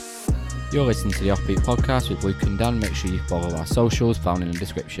You're listening to the Offbeat Podcast with Luke and Dan. Make sure you follow our socials found in the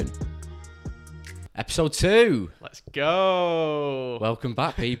description. Episode 2. Let's go. Welcome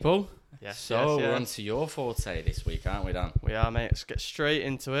back, people. Yes, We're on to your forte this week, aren't we, Dan? We are, mate. Let's get straight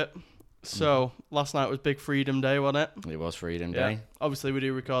into it. So, last night was Big Freedom Day, wasn't it? It was Freedom Day. Obviously, we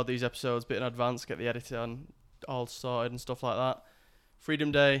do record these episodes a bit in advance, get the editing all sorted and stuff like that.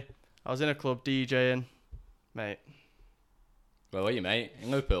 Freedom Day, I was in a club DJing, mate. Where were you, mate? In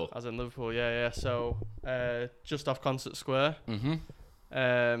Liverpool? I was in Liverpool, yeah. So, just off Concert Square. Mm-hmm.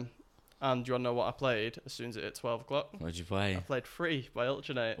 And do you want to know what I played as soon as it hit 12 o'clock? What did you play? I played Free by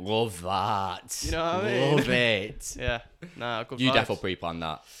Ultranate. Love that. You know what I mean? Love it. Yeah. Good You vibes. definitely pre-planned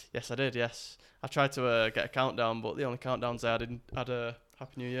that. Yes, I did, yes. I tried to get a countdown, but the only countdowns I had a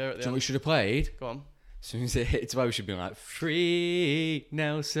Happy New Year at the Do you know what end. we should have played? Go on. As soon as it hit 12, we should be like, Free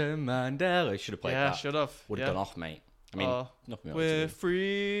Nelson Mandela. Should have played Yeah, that. should have. Would have gone off, mate. I mean, nothing We're else.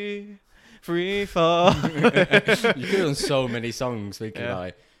 free fall. You could have done so many songs thinking about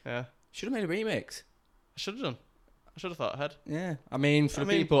it. Yeah. Should have made a remix. I should have done. I should have thought ahead. Yeah. I mean, for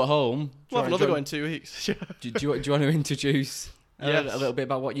the people at home, We'll have another go in 2 weeks. do you want to introduce a little bit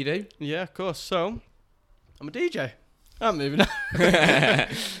about what you do? Yeah, of course. So, I'm a DJ. I'm moving on. There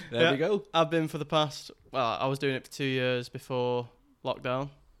we go. I've been for the past, I was doing it for 2 years before lockdown.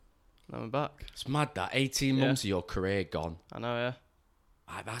 Now I'm back. It's mad that 18 months of your career gone. I know, yeah.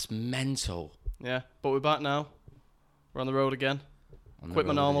 That's mental. Yeah, but we're back now. We're on the road again. Quit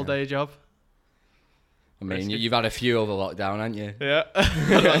my normal day job. I mean, you've had a few over lockdown, haven't you? Yeah.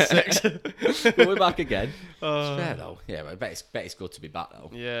 About 6. But we're back again. It's fair though. Yeah, but I bet it's good to be back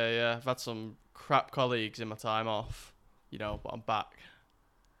though. Yeah. I've had some crap colleagues in my time off, but I'm back.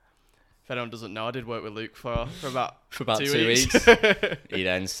 If anyone doesn't know, I did work with Luke for about 2 weeks. He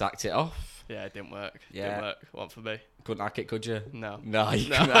then sacked it off. Yeah, it didn't work. Yeah. Didn't work. What for me? Couldn't hack it, could you? No. No, you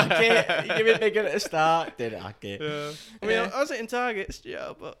couldn't hack it. You gave it bigger at the start. Didn't hack it. Yeah. I mean, I was hitting targets,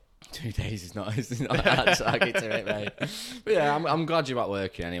 but 2 days is not hard to hack it to it, mate. But yeah, I'm glad you're back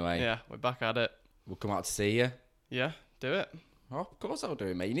working anyway. yeah, we're back at it. We'll come out to see you. Yeah, do it. Oh, of course I'll do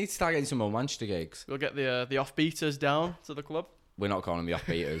it, mate. You need to start getting some more Manchester gigs. We'll get the off-beaters down to the club. We're not calling them the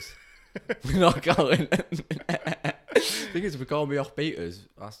off-beaters. We're not calling them. The thing is, if we call them the off-beaters,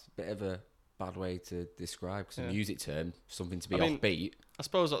 that's a bit of a bad way to describe, because a music term, something to be offbeat. I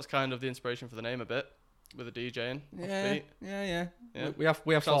suppose that's kind of the inspiration for the name a bit, with the DJing. Offbeat. Yeah. Yeah. We have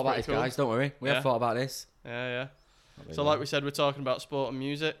Sounds thought about pretty this, cool. guys. Don't worry. We have thought about this. Yeah. So like we said, we're talking about sport and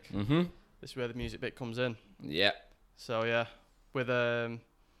music. Mm-hmm. This is where the music bit comes in. Yeah. So yeah, with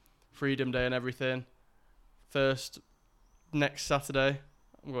Freedom Day and everything, next Saturday,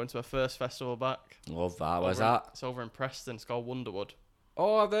 I'm going to our first festival back. Love that. Where's that? It's over in Preston. It's called Wonderwood.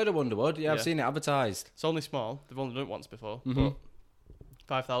 Oh, I've heard of Wonderwood. Yeah, I've seen it advertised. It's only small. They've only done it once before. Mhm. But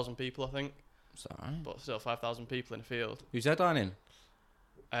 5,000 people, I think. It's alright. But still 5,000 people in a field. Who's headlining?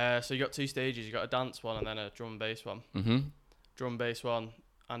 So you got 2 stages. You got a dance one and then a drum and bass one. Mm-hmm. Drum and bass one,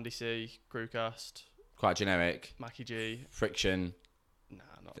 Andy C, Crewcast, Quite generic. Mackie G. Friction. Nah,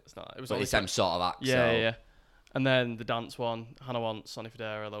 it's not. It was But only it's them sort of acts. Yeah. And then the dance one, Hannah Wants, Sonny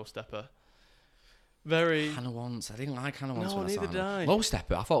Fodera, Low Stepper. Hannah Wants. I didn't like Hannah Wants. No, when I neither saw did them. I. Low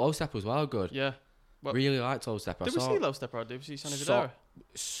Stepper. I thought Low Stepper was well good. Yeah. What? Really liked Low Stepper. Did we see Low Stepper or did we see Sonny Fodera?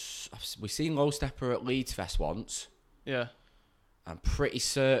 We seen Low Stepper at Leeds Fest once. Yeah. I'm pretty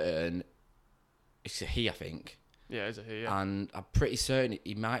certain it's a he, I think. Yeah, is it he? Yeah. And I'm pretty certain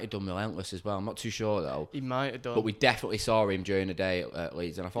he might have done Relentless as well. I'm not too sure though. He might have done. But we definitely saw him during the day at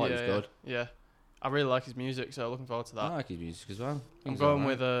Leeds, and I thought it was good. Yeah. I really like his music, so looking forward to that. I like his music as well. I'm going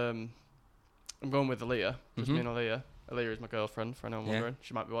with Aaliyah. Just me and Aaliyah. Aaliyah is my girlfriend, for anyone wondering.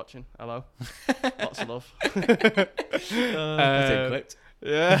 She might be watching. Hello. Lots of love. Clipped.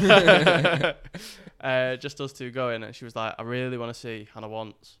 Yeah. Just us two going, and she was like, I really want to see Hannah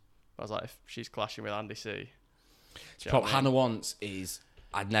Wants. I was like, if she's clashing with Andy C. Hannah Wants is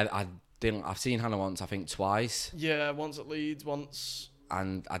I've seen Hannah Wants I think twice, Yeah, once at Leeds, once.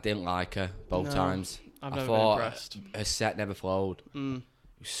 and I didn't like her both No, times. I've I never thought been impressed. her set never flowed. Mm. It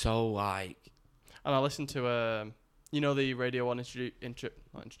was so like. And I listened to the Radio 1 Essential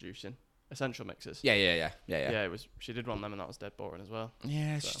Mixes. Yeah. Yeah, she did one of them, and that was dead boring as well.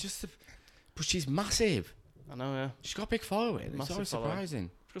 Yeah, So. she's just. But she's massive. I know, yeah. She's got a big following. Massive It's always following. surprising.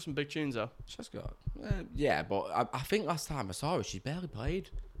 She's got some big tunes though. She's got. Yeah, but I think last time I saw her, she barely played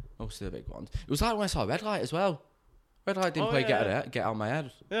most of the big ones. It was like when I saw Red Light as well. Red Light didn't play Get Out of My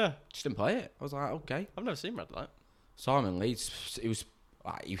Head. Yeah. Just didn't play it. I was like, okay. I've never seen Red Light. Saw him in Leeds. It was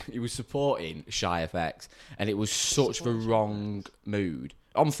like, he was supporting Shy FX, and it was such the wrong mood.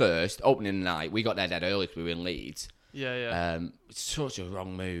 On first opening night, we got there dead early because we were in Leeds. Yeah, yeah. Such a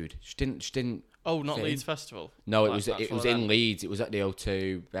wrong mood. She didn't. Oh, not fit Leeds in. Festival. No, Like, it was actual in event. Leeds. It was at the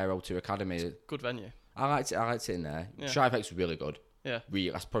O2, their O2 Academy. Good venue. I liked it in there. Yeah. Shy FX was really good. Yeah. Really,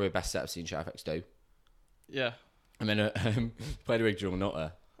 that's probably the best set I've seen Shy FX do. Yeah. And then played a big drum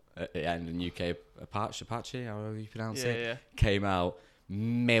nutter at the end, and UK Apache, however you pronounce Yeah, it, yeah. came out,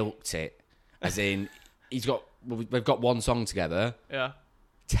 milked it. As in, we've got one song together. Yeah.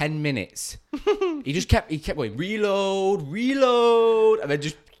 10 minutes. he kept going, reload, and then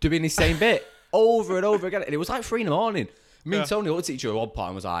just doing the same bit over and over again. And it was like 3 a.m. Me and Tony looked at each other at one point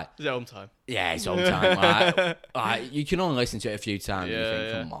and was like, Is it home time? yeah, it's home time. like, you can only listen to it a few times and you think,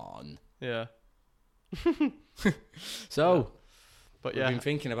 Yeah. come on. Yeah. So, But we've yeah. been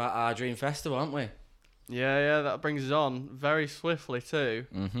thinking about our dream festival, haven't we? Yeah, yeah. That brings us on very swiftly to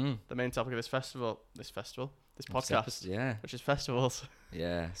Mm-hmm. the main topic of this podcast, Yeah. which is festivals.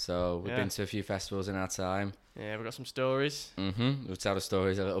 Yeah. So, we've Yeah. been to a few festivals in our time. Yeah, we've got some stories. Mm-hmm. We'll tell the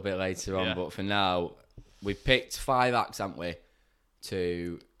stories a little bit later on. Yeah. But for now, we picked 5 acts, haven't we,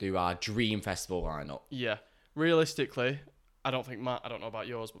 to do our dream festival lineup. Yeah. Realistically, I don't know about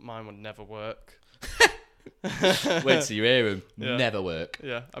yours, but mine would never work. Wait till you hear them. Yeah. Never work.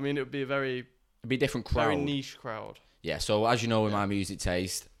 Yeah. I mean, it would be a very, It'd be a different crowd. very niche crowd. Yeah, so as you know, with my music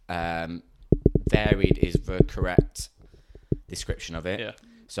taste, varied is the correct description of it. Yeah.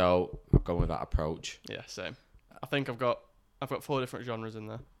 So I'm going with that approach. Yeah, same. I think I've got 4 different genres in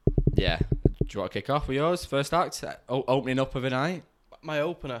there. Yeah. Do you want to kick off with yours? First act? Opening up of a night? My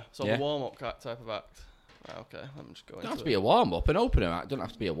opener, so Yeah. the warm-up type of act. Right, okay, let me just go It into doesn't have to it. be a warm-up. An opener act doesn't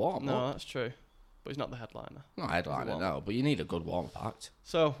have to be a warm-up. No, that's true. But he's not the headliner. Not a headliner, warm-up. no. But you need a good warm-up act.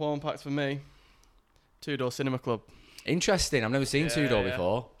 So, warm-up act for me, Two Door Cinema Club. Interesting. I've never seen Two Door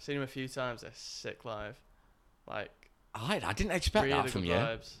before. Seen him a few times. They're sick live. Like, I didn't expect really that from good you.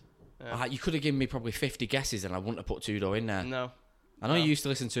 vibes. Yeah. You could have given me probably 50 guesses and I wouldn't have put Two Door in there. No. I know No. you used to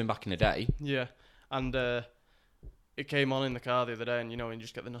listen to him back in the day. Yeah. And it came on in the car the other day, and you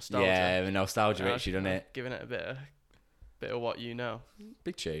just get the nostalgia. Yeah, the nostalgia Yeah, itch, you done it. Giving it a bit of what you know.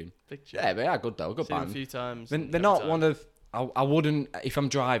 Big tune. Big Yeah, but yeah, good though. Good Seen him a band. few times. They're every not time. one of. I wouldn't, if I'm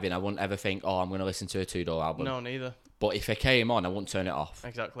driving, I wouldn't ever think, oh, I'm going to listen to a Two Door album. No, neither. But if they came on, I wouldn't turn it off.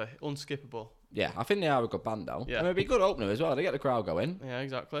 Exactly. Unskippable. Yeah, I think they are a good band though. Yeah. And it'd be a good opener as well. They get the crowd going. Yeah,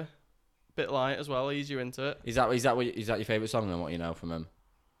 exactly. Bit light as well. Ease you into it. Is that your favourite song then? What you know from them?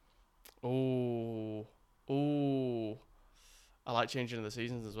 Ooh. I like Changing of the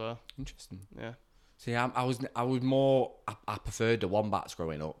Seasons as well. Interesting. Yeah. See, I was more. I preferred the Wombats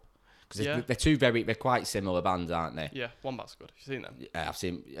growing up because Yeah. they're quite similar bands, aren't they? Yeah, Wombat's good. Have you seen them? Yeah, I've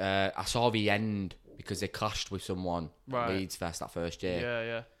seen. I saw the end because they clashed with someone Right. at Leeds Fest that first year.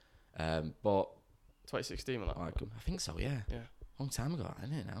 Yeah, yeah. But 2016 was that? I think so. Yeah. Yeah. Long time ago,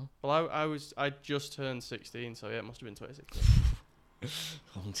 isn't it now? Well, I just turned 16, so yeah, it must have been 2016.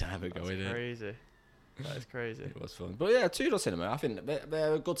 Long time ago, That's isn't it? crazy. That is crazy. It was fun. But yeah, Two Door Cinema, I think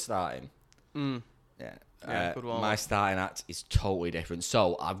they're a good starting. Mm. Yeah. Yeah, good one. My starting act is totally different.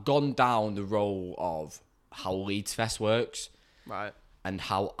 So I've gone down the role of how Leeds Fest works Right. and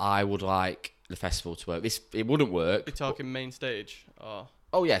how I would like the festival to work. It wouldn't work. You're talking main stage? Or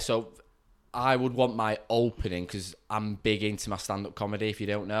Oh yeah, so I would want my opening because I'm big into my stand-up comedy. If you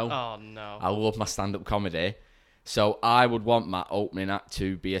don't know, Oh, no. I love my stand-up comedy. So I would want my opening act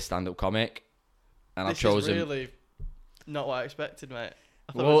to be a stand-up comic, and This I've chosen. is really not what I expected, mate.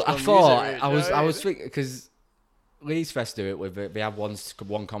 Well, I it was thought music route, I do you was know what I I was mean? thinking because Leeds Fest do it with they have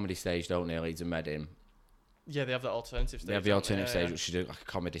one comedy stage, don't they? Leeds and Reading. Yeah, they have that alternative stage. They have the don't they? alternative Yeah, stage, which is like a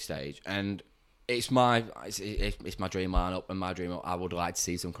comedy stage, and it's my dream lineup and my dream. I would like to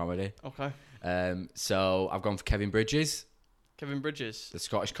see some comedy. Okay. So I've gone for Kevin Bridges, Kevin Bridges. the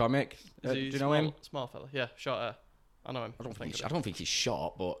Scottish comic. Is Do he you know him? Small fella. Yeah, short hair. I know him. I don't think Think he's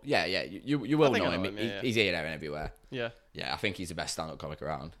short, but yeah, you will think know I him. know him, yeah. He's here, there, and everywhere. Yeah. Yeah, I think he's the best stand-up comic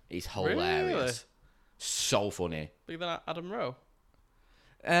around. He's Really? hilarious, so funny. Bigger than Adam Rowe.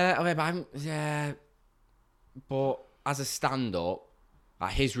 Okay, but as a stand-up,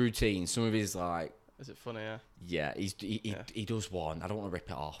 like his routine, some of his like, Is it funny? Yeah. yeah, he does one. I don't want to rip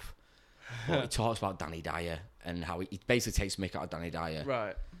it off, but he talks about Danny Dyer and how he basically takes mick out of Danny Dyer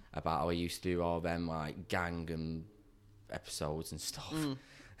Right. about how he used to do all them like gang and episodes and stuff.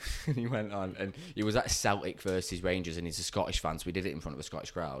 And he went on, and he was at Celtic versus Rangers, and he's a Scottish fan, so we did it in front of a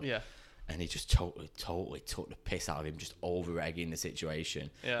Scottish crowd. Yeah. And he just totally took the piss out of him, just over-egging the situation.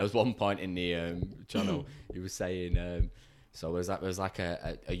 Yeah. There was one point in the channel, he was saying, so there was like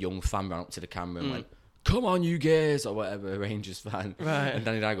a young fan ran up to the camera and went, come on, you guys, or whatever, Rangers fan. Right. And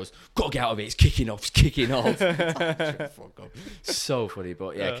Danny Dyer goes, gotta get out of it, it's kicking off, it's kicking off. Fuck off. So funny,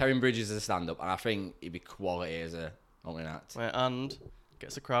 but yeah, Kevin Bridges is a stand-up, and I think he'd be quality as a opening act. Right, and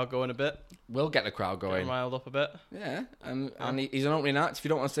gets the crowd going a bit. We'll get the crowd Get going. them riled up a bit. Yeah, and he's an opening act. If you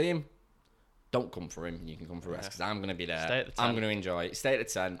don't want to see him, don't come for him. You can come for us, because I'm going to be there. Stay at the tent. I'm going to enjoy it. Stay at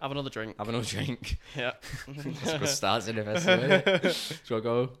the tent. Have another drink. Have another drink. Yeah. That's a good start to the festival, isn't it? Shall I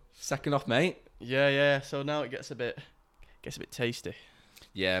go second off, mate? Yeah. So now it gets a bit tasty.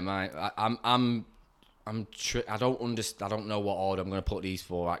 Yeah, mate. I don't understand. I don't know what order I'm going to put these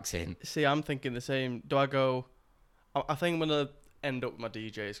 4 acts in. See, I'm thinking the same. Do I go? I think I'm gonna end up with my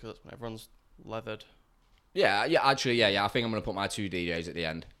DJs because that's when everyone's leathered. Yeah. Actually, yeah. I think I'm going to put my 2 DJs at the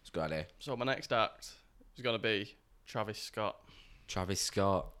end. It's a good idea. So my next act is gonna be Travis Scott. Travis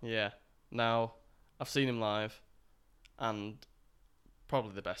Scott. Yeah. Now, I've seen him live, and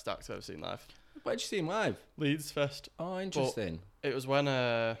probably the best act I've ever seen live. Where'd you see him live? Leeds Fest. Oh, interesting. It was when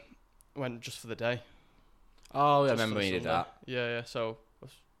went just for the day. Oh, yeah, I Just for remember the when you did Sunday. that. Yeah. So,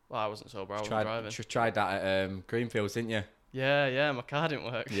 I wasn't sober. I was driving. Tried that at Greenfields, didn't you? Yeah. My car didn't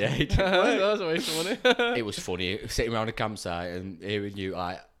work. Yeah, it That was a waste of money. It was funny sitting around a campsite and hearing you.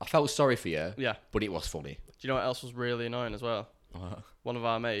 I felt sorry for you. Yeah. But it was funny. Do you know what else was really annoying as well? What? One of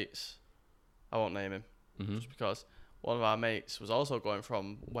our mates, I won't name him, just because one of our mates was also going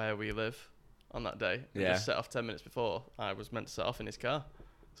from where we live on that day. And Yeah. just set off 10 minutes before I was meant to set off in his car,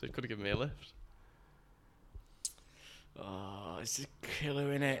 so he could have given me a lift. Oh, it's a killer,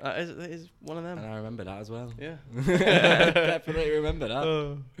 innit? It is one of them. And I remember that as well. Yeah. Definitely remember that.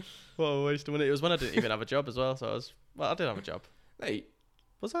 Oh, what a waste of money. It was when I didn't even have a job as well, so I did have a job. Mate,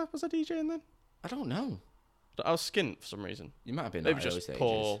 Was I DJing then? I don't know. I was skint for some reason. You might have been Maybe that just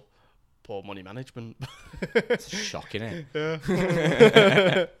early poor money management. It's shocking,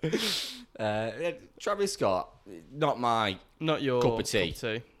 Yeah. Travis Scott, not my Not your cup of tea.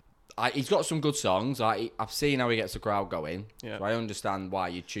 He's got some good songs. I've seen how he gets the crowd going. Yeah. So I understand why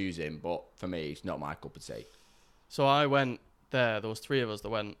you choose him, but for me, it's not my cup of tea. So I went there. There was 3 of us that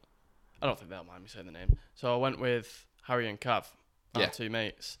went. I don't think they'll mind me saying the name. So I went with Harry and Cav, our Yeah. 2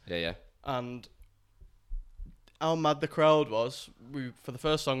 mates. Yeah. And how mad the crowd was. For the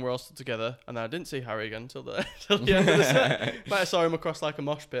first song, we're all stood together, and then I didn't see Harry again till the end of the set. Might have saw him across like a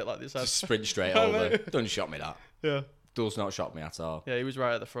mosh pit, like this. Just sprint straight over. Doesn't shock me that. Yeah. Does not shock me at all. Yeah, he was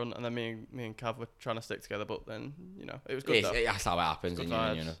right at the front, and then me and Cav were trying to stick together, but then it was good. That's how it happens. Good In you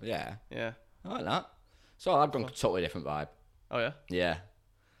know. vibes. Yeah. Yeah. I like that. So I've gone totally different vibe. Oh yeah. Yeah.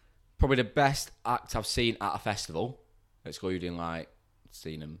 Probably the best act I've seen at a festival, excluding like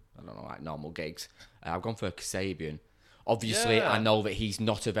seeing them, I don't know, like normal gigs. I've gone for Kasabian. Obviously, Yeah. I know that he's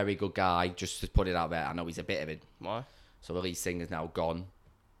not a very good guy, just to put it out there. I know he's a bit of it. Why? So the lead singer's now gone.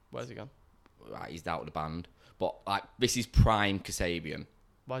 Where's he gone? Right, he's out of the band. But like this is prime Kasabian.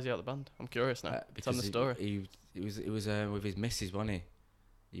 Why is he out of the band? I'm curious now. Tell me the Because story. He was with his missus, wasn't he?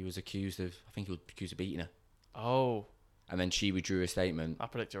 He was accused of, I think he was accused of beating her. Oh, And then she withdrew a statement. I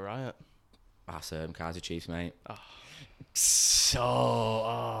predict a riot. That's Kaiser Chiefs, mate. Oh. So,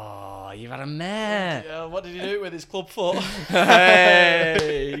 you've had a mare. Yeah, what did he do with his club foot?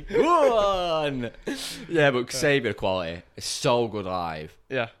 Hey, go on. Yeah, but Kasabian quality is so good live.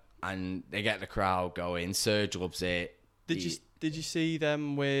 Yeah. And they get the crowd going. Serge loves it. Did you see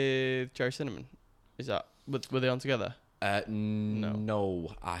them with Jerry Cinnamon? Is that were they on together?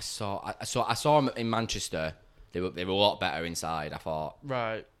 No. I saw them in Manchester. They were a lot better inside. I thought.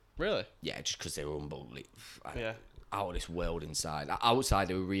 Right. Really? Yeah, just because they were unbelievable. Yeah. Out of this world inside. Outside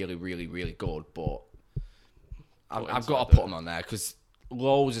they were really, really, really good, but I've got to put them on there because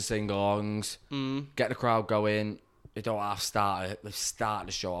loads of sing-alongs, get the crowd going. They don't have they start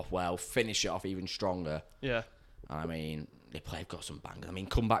the show off well, finish it off even stronger. Yeah. I mean, they've got some bangers. I mean,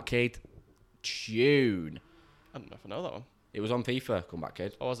 Comeback Kid, tune. I don't know if I know that one. It was on FIFA, Comeback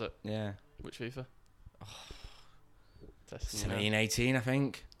Kid. Oh, was it? Yeah. Which FIFA? Testing 17, 18, I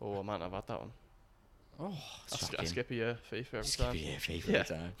think. Oh, I might not have had that one. Oh, I skip a year FIFA every Skip time. a year FIFA Yeah.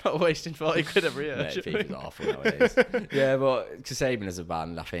 every time. Not wasting 40 quid every year. Mate, FIFA's awful nowadays. Yeah, but Kasabian as a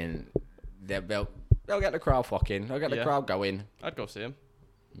band, I think they'll get the crowd flocking. They'll get the crowd going. I'd go see him.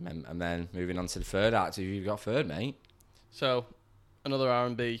 And then moving on to the third act, who you've got third, mate. So, another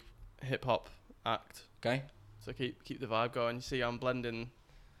R&B hip hop act. Okay. So keep the vibe going. You see, I'm blending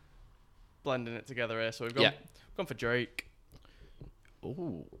it together here. So we've gone for Drake.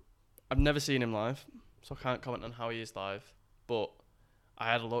 Ooh. I've never seen him live, so I can't comment on how he is live. But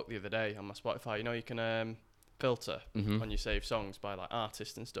I had a look the other day on my Spotify. You know, you can filter when you save songs by like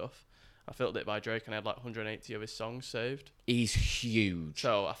artist and stuff. I filtered it by Drake, and I had like 180 of his songs saved. He's huge.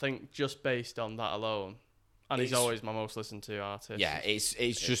 So I think just based on that alone, and he's always my most listened to artist. Yeah, it's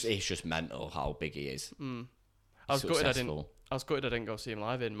just mental how big he is. I was gutted Successful. I didn't go see him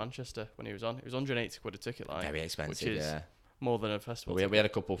live in Manchester when he was on. It was 180 quid a ticket, like Very expensive, which is yeah. more than a festival. We had a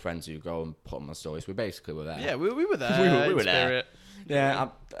couple of friends who go and put them on stories. We basically were there. Yeah, we were there. We were in there. spirit. Yeah,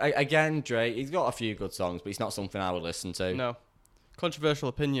 again, Drake, he's got a few good songs, but he's not something I would listen to. No. Controversial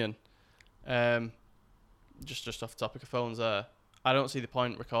opinion. Just off the topic of phones there. I don't see the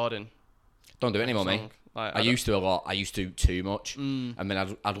point recording. Don't do it anymore, mate. song. Like, I used to a lot. I used to too much. And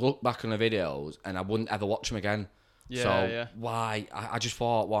then I'd look back on the videos and I wouldn't ever watch them again. Yeah, so yeah. why? I just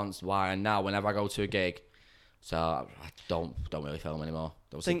thought once, why? And now whenever I go to a gig, so I don't really film anymore.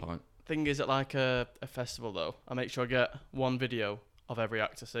 That was the point. Thing is, at like a festival though, I make sure I get one video of every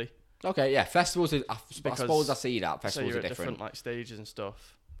act to see. Okay, yeah. Festivals, I suppose I see that. So Festivals you're are at different. like stages and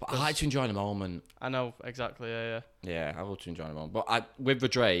stuff. But I like to enjoy the moment. I know, exactly, yeah. Yeah, I love to enjoy the moment. But with the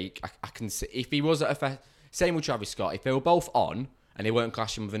Drake, I can see, if he was at a same with Travis Scott, if they were both on and they weren't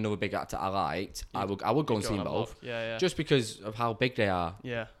clashing with another big actor I liked, I would go and see them both. Yeah. Just because of how big they are.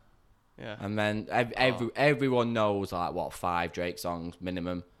 Yeah. And then everyone knows like what 5 Drake songs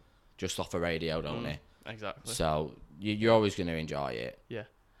minimum, just off the radio, don't they? Exactly. So you're always going to enjoy it. Yeah.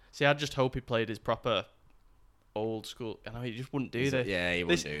 See, I just hope he played his proper old school. I know he just wouldn't do this. Yeah, he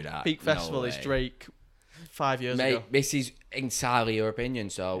wouldn't do that. Peak Festival is Drake 5 years ago. Mate, this is entirely your opinion.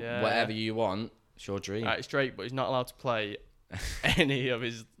 So whatever you want, it's your dream. Right, it's Drake, but he's not allowed to play any of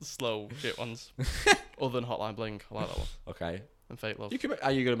his slow shit ones other than Hotline Bling. I like that one. Okay. And Fake Love. You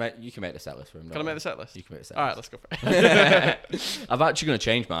can make the set list for him. Can I make the set list? You can make the set All right, list. let's go for it. I'm actually going to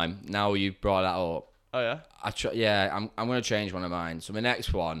change mine now you brought that up. Oh yeah. I'm going to change one of mine. So my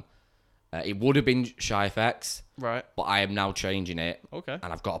next one, it would have been Shy FX, Right. but I am now changing it. Okay.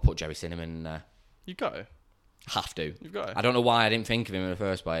 And I've got to put Jerry Cinnamon in there. You got it. Have to. You've got it. I don't know why I didn't think of him in the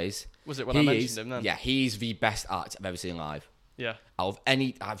first place. Was it when I mentioned him then? Yeah, he's the best act I've ever seen live. Yeah. Out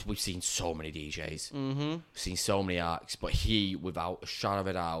of we've seen so many DJs. We've seen so many acts, but he, without a shadow of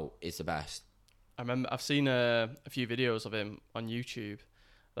a doubt, is the best. I remember I've seen a few videos of him on YouTube.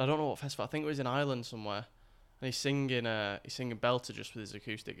 I don't know what festival. I think it was in Ireland somewhere. And he's singing Belter just with his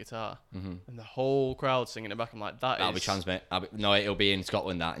acoustic guitar. And the whole crowd singing it back. I'm like, That'll be Transmit. No, it'll be in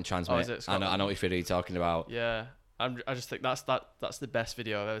Scotland, that, in Transmit. Oh, is it Scotland? I know what video you're talking about. Yeah. I just think that's the best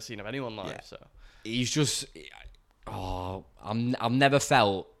video I've ever seen of anyone live. Yeah. So he's just... I've never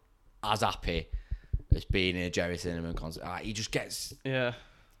felt as happy as being in a Jerry Cinnamon concert. He just gets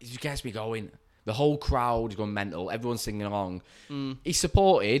me going. The whole crowd is going mental. Everyone's singing along. He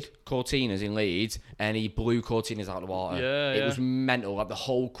supported Cortinas in Leeds, and he blew Cortinas out of the water. It was mental. Like the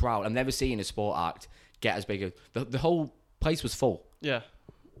whole crowd. I've never seen a sport act get as big as the whole place was full. Yeah,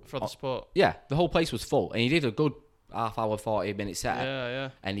 for the sport. Yeah, the whole place was full, and he did a good half hour, 40-minute set. Yeah.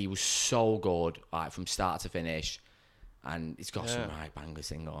 And he was so good, like from start to finish. And he's got some right banger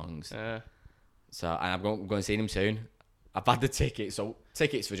sing-alongs. Yeah. So, and I'm going to see him soon. I've had the tickets. So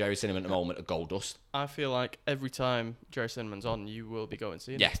tickets for Jerry Cinnamon at the moment are gold dust. I feel like every time Jerry Cinnamon's on, you will be going to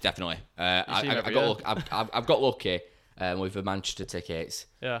see him. Yes, definitely. I've got lucky with the Manchester tickets.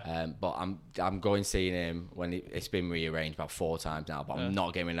 Yeah. But I'm going seeing him when it's been rearranged about 4 times now. But I'm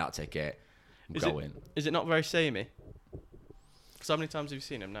not getting that ticket. I'm going. Is it not very samey? Because how many times have you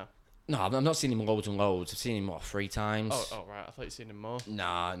seen him now? No, I've not seen him loads and loads. I've seen him, 3 times? Oh, right. I thought you'd seen him more.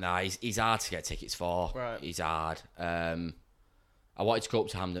 Nah, he's hard to get tickets for. Right. He's hard. I wanted to go up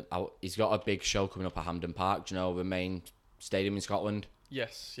to Hampden. He's got a big show coming up at Hampden Park. Do you know the main stadium in Scotland?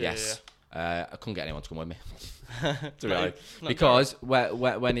 Yes. Yes. Yeah. I couldn't get anyone to come with me. To be honest. Because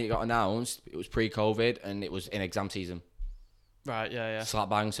when it got announced, it was pre-COVID and it was in exam season. Right, yeah. Slap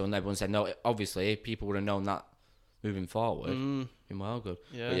bang, so everyone said no. Obviously, people would have known that moving forward. Been well good.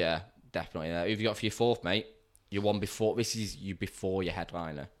 Yeah. But yeah, definitely. Who have you got for your 4th, mate? Your one before. This is you before your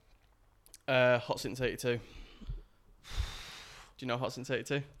headliner. Hot Since 82. Do you know Hot Since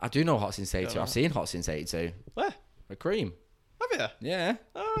 82? I do know Hot Since 82. Yeah. I've seen Hot Since 82. Where? At Cream. Have you? Yeah.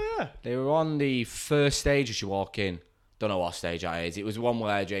 Oh, yeah. They were on the first stage as you walk in. Don't know what stage that is. It was one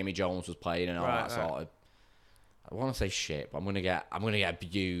where Jamie Jones was playing and all that sort of. I want to say shit, but I'm gonna get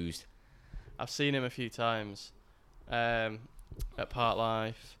abused. I've seen him a few times, at Park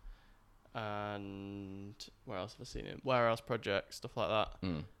Life, and where else have I seen him? Warehouse Project, stuff like that.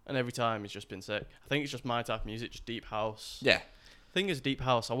 And every time he's just been sick. I think it's just my type of music, just deep house. Yeah. Thing is, deep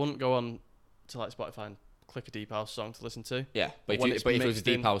house. I wouldn't go on to like Spotify and click a deep house song to listen to. Yeah, but if it was a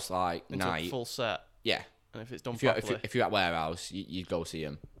deep house like night, full set. Yeah. And if it's done properly, if you're at Warehouse, you'd go see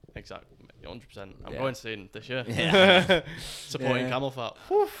him. Exactly, 100%. I'm going to see him this year. Yeah. Supporting Camel Fat.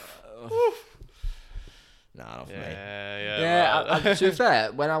 Nah, not for me. Yeah. To be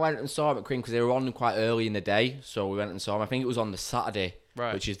fair, when I went and saw him at Cream, because they were on quite early in the day, so we went and saw him. I think it was on the Saturday,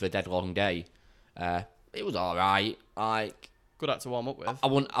 Right. which is the dead long day. It was all right. Like, Good act to warm up with. I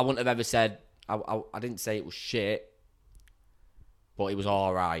wouldn't have ever said. I didn't say it was shit, but it was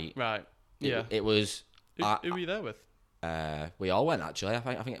all right. Right. It- Yeah. It was. Who were you there with? We all went actually.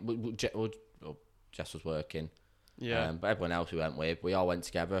 I think Jess was working. Yeah. But everyone else we went with, we all went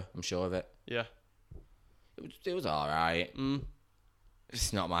together. I'm sure of it. Yeah. It was all right.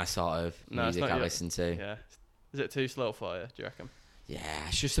 It's not my sort of No, it's music not I your- listen to. Yeah. Is it too slow for you, do you reckon? Yeah,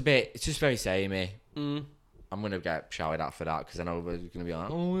 it's just a bit. It's just very samey. Mm. I'm gonna get shouted at for that because I know we're gonna be like,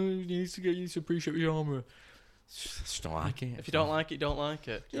 oh, you need to appreciate the genre. Just don't like it. If you don't like it, don't like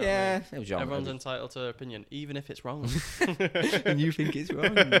it. Do you know what I Yeah, mean? it was genre. Everyone's entitled to their opinion, even if it's wrong. And you think it's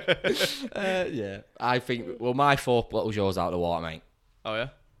wrong. Yeah, I think. Well, my 4 bottles yours out of the water, mate. Oh, yeah?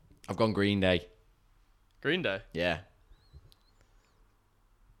 I've gone Green Day. Green Day? Yeah,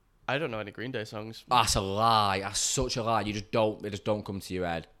 I don't know any Green Day songs. that's a lie. That's such a lie. They just don't come to your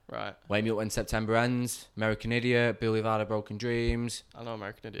head. Right. Wake Me Up When September Ends, American Idiot, Boulevard of Broken Dreams. I know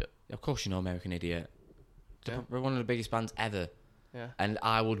American Idiot. Of course, you know American Idiot. Yeah. They're one of the biggest bands ever, Yeah. and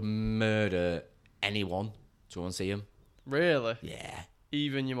I would murder anyone to go and see them. Really? Yeah.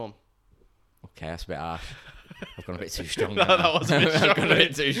 Even your mum? Okay, that's a bit harsh. I've gone a bit too strong. No, there. that was a bit I've gone a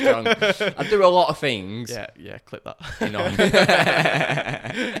bit too strong. I do a lot of things. Yeah, clip that. You know.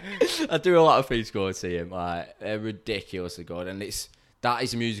 I do a lot of things to go and see him. Like, they're ridiculously good, and that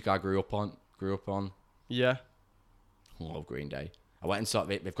is the music I grew up on. Yeah. I love Green Day. I went and saw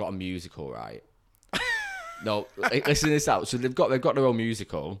it. They've got a musical, right? No, listen to this out. So they've got their own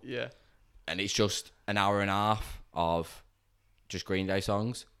musical, Yeah. and it's just an hour and a half of just Green Day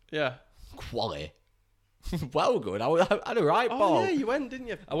songs. Yeah. Quality. Well good. I had a right Oh, ball. yeah, you went, didn't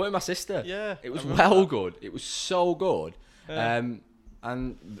you? I went with my sister. Yeah. It was I remember well that. good. It was so good. Yeah.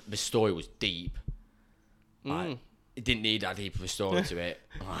 And the story was deep. Like, it didn't need that deep of a story to it.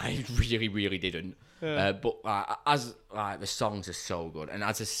 I really, really didn't. Yeah. But the songs are so good, and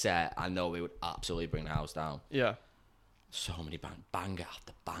as a set, I know we would absolutely bring the house down. Yeah. So many banger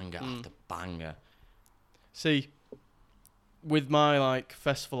after banger after banger. See, with my like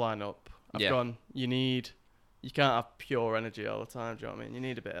festival lineup, I've Yeah. gone. You can't have pure energy all the time. Do you know what I mean? You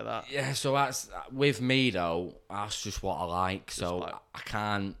need a bit of that. Yeah, so that's with me though. That's just what I like. So like- I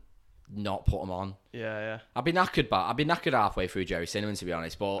can't not put them on. Yeah, I've been knackered halfway through Jerry Cinnamon, to be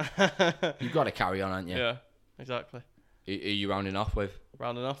honest. But you've got to carry on, haven't you? yeah, exactly. Are you rounding off with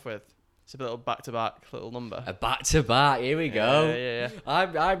Rounding off with it's a little back-to-back little number. a back to back? Here we go. Yeah.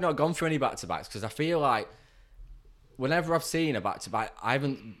 I've not gone through any back to backs because I feel like whenever I've seen a back to back,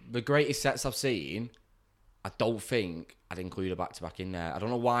 the greatest sets I've seen. I don't think I'd include a back to back in there. I don't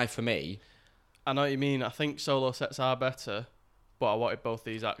know why. For me, I know what you mean. I think solo sets are better, but I wanted both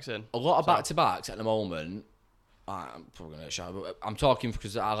these acts in. a lot of back to backs at the moment. I'm probably gonna shout, but I'm talking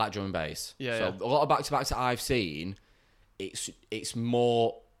because I like drum and bass. Yeah, So a lot of back to backs that I've seen, it's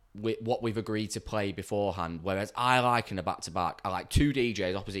more with what we've agreed to play beforehand. Whereas I like in a back to back, I like 2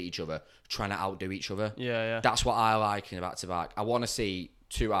 DJs opposite each other trying to outdo each other. Yeah. That's what I like in a back to back. I want to see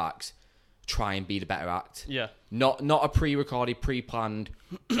 2 acts try and be the better act. Yeah. Not a pre-recorded, pre-planned.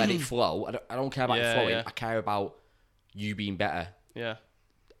 Let it flow. I don't care about it Yeah, flowing. yeah. I care about you being better. Yeah.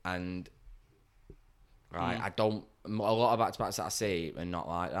 And I don't. A lot of back to backs that I see are not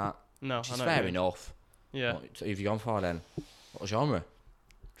like that. No, Which I is know what you fair mean. enough. Yeah. What have you gone for then? What genre?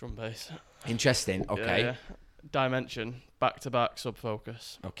 Drum bass. Interesting. Okay. Yeah. Dimension. Back-to-back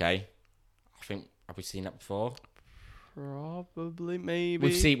sub-focus. Okay. I think have we seen that before? Probably, maybe.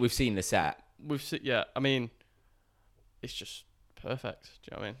 We've seen the set. Yeah, I mean, it's just perfect.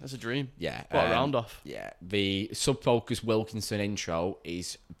 Do you know what I mean? That's a dream. Yeah. What a round off. Yeah. The Sub-Focus Wilkinson intro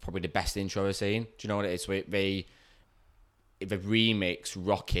is probably the best intro I've seen. Do you know what it is? The remix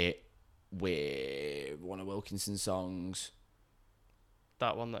Rocket with one of Wilkinson's songs.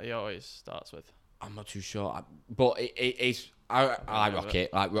 That one that he always starts with. I'm not too sure, but it's. I like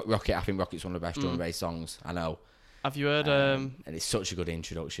Rocket. Like Rocket, I think Rocket's one of the best drum and bass songs I know. Have you heard? And it's such a good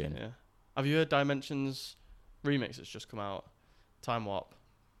introduction. Yeah. Have you heard Dimensions remix that's just come out? Time Warp.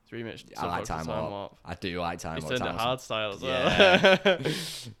 It's remixed. I like Time Time Warp. Warp. I do like Time He's Warp. turned it Time hard style as well. Yeah.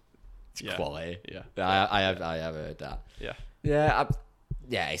 It's Yeah. quality. Yeah. I have heard that. Yeah.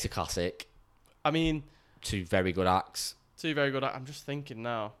 Yeah, it's a classic. I mean, 2 very good acts. 2 very good. I'm just thinking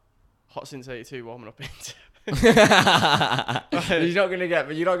now. Hot Since 82 warming up into. You're not gonna get,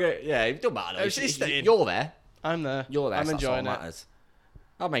 but you're not gonna. Yeah, it don't matter. You're there. I'm there. You're there. I'm so enjoying that's all it. matters.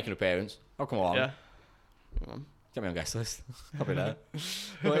 I'll make an appearance. I'll come along. Yeah. Come on. Get me on guest list. I'll be there.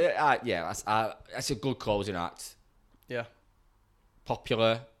 But yeah, that's a good closing act. Yeah.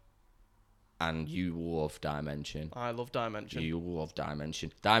 Popular. And you love Dimension. I love Dimension. You love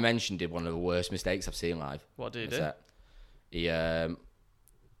Dimension. Dimension did one of the worst mistakes I've seen live. What did he do?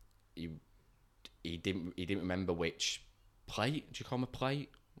 He didn't remember which plate. Do you call him a plate?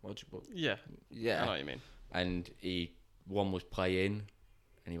 Yeah. Yeah. I know what you mean. And one was playing,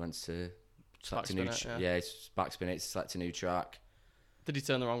 and he went to select a new backspin it, select a new track. Did he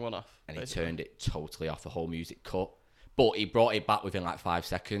turn the wrong one off? And basically? He turned it totally off. The whole music cut, but he brought it back within like 5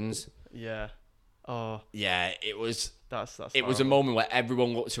 seconds. Yeah. Oh. Yeah, it was. That's. It was a moment where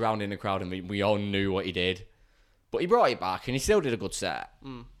everyone looked around in the crowd, and we all knew what he did. But he brought it back, and he still did a good set.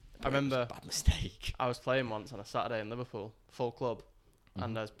 I remember. It was a bad mistake. I was playing once on a Saturday in Liverpool, full club,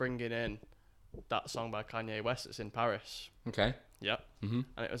 and I was bringing in that song by Kanye West. It's in Paris. Okay. Yep. And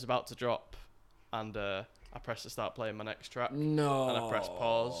it was about to drop, and I pressed to start playing my next track. No. And I pressed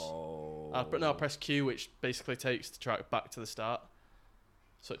pause. I pressed Q, which basically takes the track back to the start.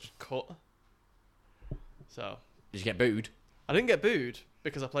 So it just cut. So. Did you get booed? I didn't get booed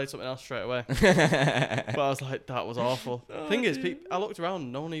because I played something else straight away. But I was like, that was awful. Thing is, I looked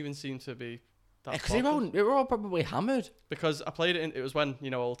around, no one even seemed to be that because they were all probably hammered. Because I played it, it was when,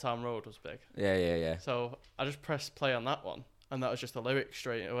 Old Town Road was big. Yeah. So I just pressed play on that one, and that was just the lyrics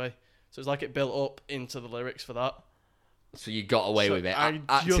straight away. So it's like it built up into the lyrics for that. So you got away with it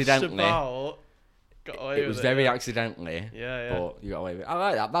accidentally. Just about got away with it. It was very accidentally. Yeah. But you got away with it. I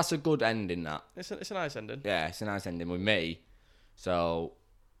like that. That's a good ending, that. It's a nice ending. Yeah, it's a nice ending with me. So,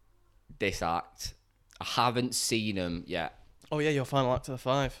 this act, I haven't seen them yet. Oh, yeah, your final act of the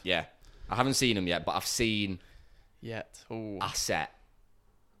 5. Yeah. I haven't seen them yet, but I've seen a set.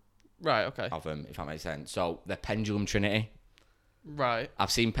 Right, okay. Of them, if that makes sense. So, the Pendulum Trinity. Right.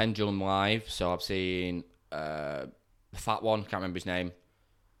 I've seen Pendulum live, so I've seen the fat one, can't remember his name.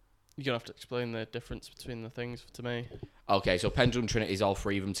 You're going to have to explain the difference between the things to me. Okay, so Pendulum Trinity is all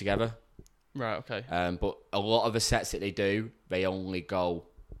 3 of them together. Right, okay. But a lot of the sets that they do, they only go.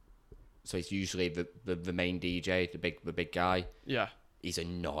 So it's usually the main DJ, the big guy. Yeah. He's a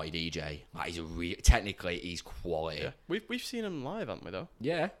naughty DJ. Like technically he's quality. Yeah. We've seen him live, haven't we though?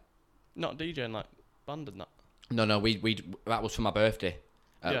 Yeah. Not DJing like band and that. No, we that was for my birthday.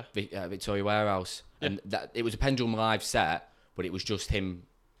 Yeah. Victoria Warehouse, yeah. And it was a Pendulum live set, but it was just him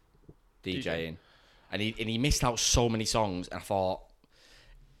DJing. And he missed out so many songs, and I thought,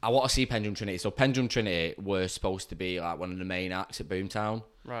 I want to see Pendulum Trinity. So Pendulum Trinity were supposed to be like one of the main acts at Boomtown.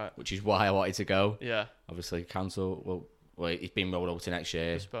 Right. Which is why I wanted to go. Yeah. Obviously cancel. Well, it's been rolled over to next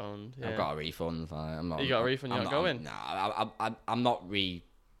year. Postponed. Yeah. I've got a refund. I'm not. You got a refund? You're not going? Nah, I'm not redoing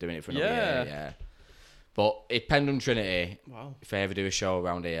it for another year. Yeah. But if Pendulum Trinity, if they ever do a show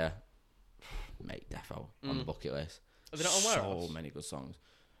around here, mate, defo on the bucket list. Are they not on Warehouse? So many good songs.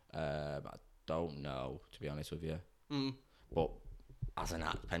 But I don't know, to be honest with you. Mm. But as an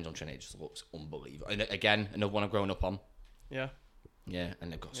act, Pendulum Trinity just looks unbelievable. And again, another one I've grown up on. Yeah. Yeah,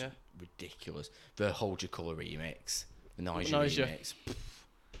 and they've got some ridiculous. The Hold Your Colour remix. The Noisia remix.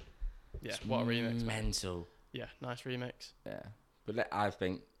 Yeah, what a remix. Mental. Yeah, nice remix. Yeah. But I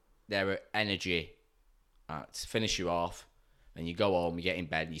think they're energy acts. Finish you off, and you go home, you get in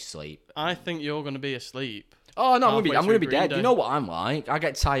bed, and you sleep. I think you're going to be asleep. Oh, no, I'm going to be dead. You know what I'm like. I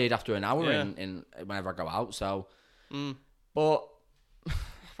get tired after an hour in whenever I go out, so. But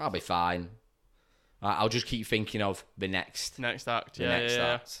I'll be fine. I'll just keep thinking of the next act. The next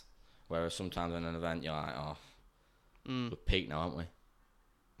act. Whereas sometimes in an event, you're like, we're peak now, aren't we?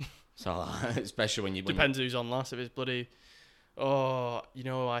 So, especially when you... Depends who's on last. If it's bloody... Oh,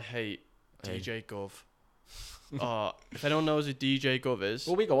 I hate DJ Gov. If anyone knows who DJ Gov is...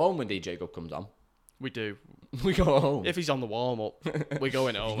 Well, we go home when DJ Gov comes on. We do. We go home. If he's on the warm-up, we're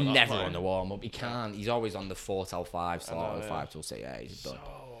going home. He's never on the warm-up. He can't. He's always on the 4 till 5 slot or 5 till 6. Yeah, he's done.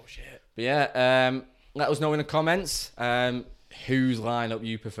 Oh, shit. But yeah, let us know in the comments whose lineup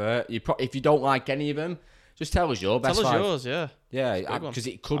you prefer. If you don't like any of them, just tell us your best 5. Tell us yours, yeah. Yeah, because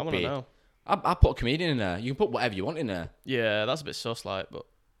it could be. Know. I put a comedian in there. You can put whatever you want in there. Yeah, that's a bit sus-like, but...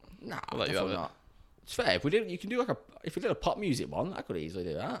 Nah, definitely not. It's fair. If we did a pop music one, I could easily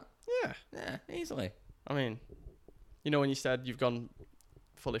do that. Yeah, easily. I mean, when you said you've gone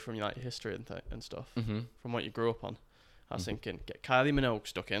fully from like history and stuff, from what you grew up on, I was thinking, get Kylie Minogue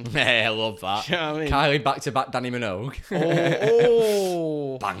stuck in. Yeah, I love that. You know what I mean? Kylie back-to-back Danny Minogue.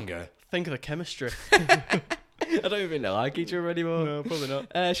 Oh. Banger. Think of the chemistry. I don't even know like each other anymore. No, probably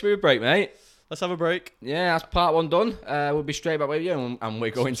not. Should we have a break, mate? Let's have a break. Yeah, that's part 1 done. We'll be straight back with you, and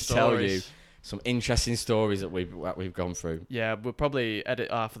we're going to tell you some interesting stories that we've gone through. Yeah, we'll probably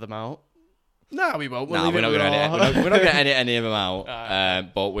edit half of them out. No, we won't. No, we're not going to edit. We're not going to edit any of them out.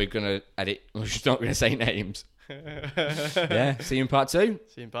 Alright. But we're going to edit. We're just not going to say names. Yeah. See you in part 2.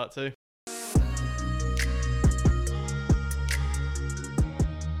 See you in part 2.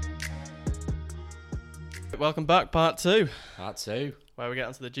 Welcome back, part 2. Part 2. Where we get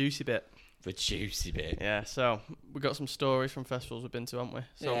onto the juicy bit. The juicy bit. Yeah, so we've got some stories from festivals we've been to, haven't we?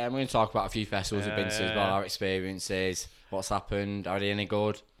 So, Yeah, we're going to talk about a few festivals we've been to as well, our experiences, what's happened, are they any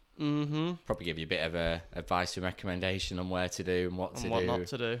good? Mm-hmm. Probably give you a bit of advice and recommendation on where to do and what to do. And what not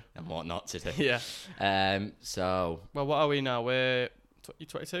to do. And what not to do. Yeah. So... Well, what are we now? We're... You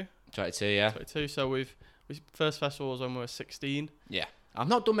 22? 22, yeah. 22, so we first festival was when we were 16. Yeah. I've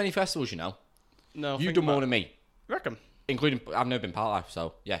not done many festivals, you know. No. You've done more than me. Reckon? Including, I've never been Part Life,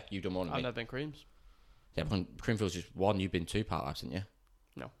 so yeah, you've done more than I've me. never been Creams. Yeah, but Creamfield's just one, you've been 2 Part Lives, haven't you?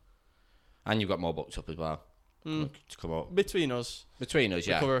 No. And you've got more booked up as well. To come up. Between us. Between us,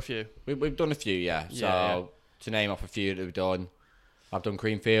 We yeah. cover a few. We've done a few, yeah. So, Yeah. to name off a few that we've done, I've done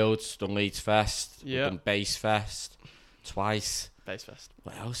Creamfields, done Leeds Fest, Yeah. we've done Bass Fest twice. Base Fest.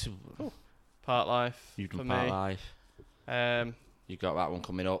 What else? Part Life. You've for done me. Part Life. You got that one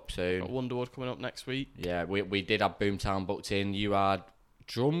coming up soon. Got Wonderwood coming up next week. Yeah, we did have Boomtown booked in. You had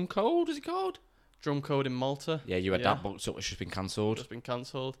Drum Code, is it called? Drum Code in Malta. Yeah, you had that booked up, which has been cancelled. Just been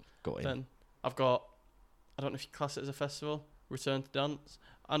cancelled. Got in. Then I've got, I don't know if you class it as a festival, Return to Dance.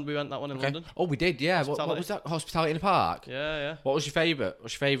 And we went that one in London. Oh, we did, yeah. What was that? Hospitality in the Park? Yeah, yeah. What was your favourite?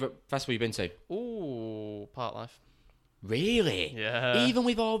 What's your favourite festival you've been to? Ooh, Part Life. Really? Yeah. Even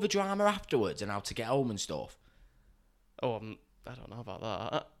with all the drama afterwards and how to get home and stuff? Oh, I don't know about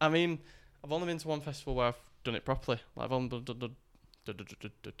that. I mean, I've only been to one festival where I've done it properly. Like, I've only done,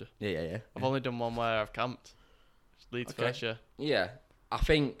 Yeah. I've only done one where I've camped. Leeds first year. Yeah. I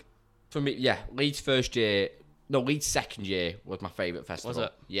think, for me, yeah, Leeds Leeds second year was my favourite festival. Was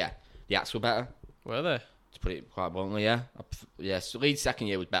it? Yeah. The acts were better, Were they? to put it quite bluntly, yeah. So Leeds second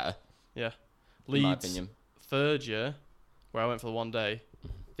year was better, Yeah. in my Leeds opinion. third year, where I went for the one day,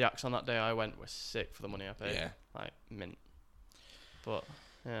 the acts on that day I went were sick for the money I paid. Yeah. Like, mint. But,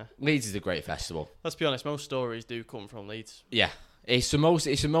 yeah. Leeds is a great festival. Let's be honest, most stories do come from Leeds. Yeah. It's the most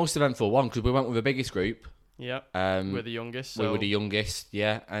eventful one because we went with the biggest group. Yeah. We're the youngest. We So were the youngest,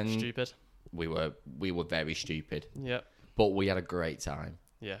 yeah, and stupid. we were very stupid, Yeah. but we had a great time.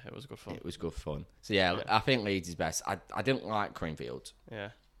 Yeah, it was good fun. It was good fun. So yeah, I think Leeds is best. I didn't like Creamfield Yeah.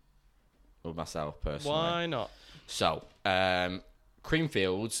 with myself personally. Why not? So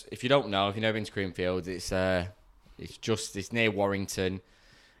Creamfields, if you don't know, if you've never been to Creamfields, it's near Warrington.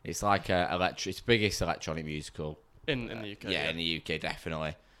 It's like it's the biggest electronic musical In the UK. in the UK,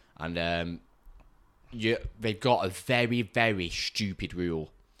 definitely. And they've got a very, very stupid rule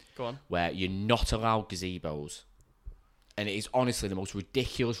Go on. where you're not allowed gazebos. And it is honestly the most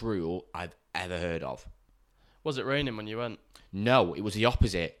ridiculous rule I've ever heard of. Was it raining when you went? No, it was the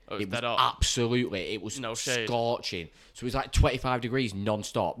opposite. Oh, it was it was dead hot. absolutely, it was No shade. scorching. So it was like 25 degrees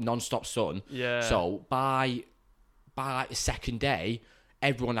non-stop sun. Yeah. So by like the second day,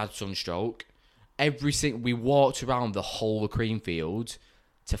 everyone had sunstroke. We walked around the whole of Creamfields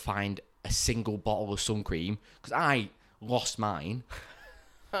to find a single bottle of sun cream because I lost mine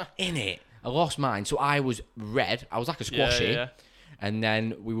in it. I lost mine, so I was red. I was like a squashy. Yeah. And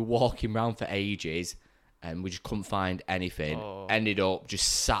then we were walking around for ages, and we just couldn't find anything. Oh. Ended up just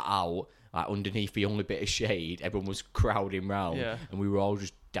sat out like underneath the only bit of shade. Everyone was crowding round, Yeah. and we were all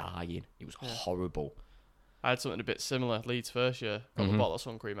just dying. It was horrible. I had something a bit similar. Leeds first year. Got Mm-hmm. a bottle of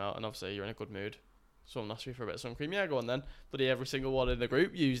sun cream out, and obviously you're in a good mood. Someone asked me for a bit of sun cream. Yeah, go on then. But every single one in the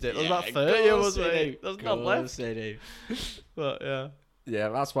group used it. There was about 30 of us, mate. There's not left. But yeah. Yeah,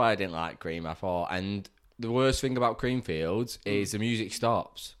 that's why I didn't like Cream, I thought. And the worst thing about Creamfields is the music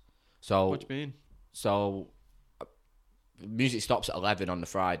stops. So What do you mean? So, music stops at 11 on the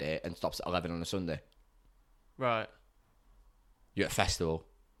Friday and stops at 11 on the Sunday. Right. You're at a festival.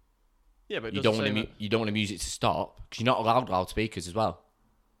 Yeah, but it You doesn't don't say want that. you don't want the music to stop because you're not allowed loudspeakers as well.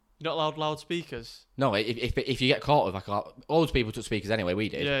 You're not allowed loudspeakers. No, if you get caught with loads of people took speakers anyway, we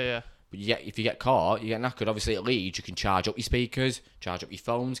did. Yeah. But if you get caught, you get knackered. Obviously at Leeds, you can charge up your speakers, charge up your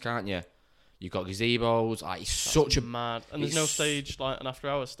phones, can't you? You've got gazebos. Like, it's such a mad. And there's no stage, like an after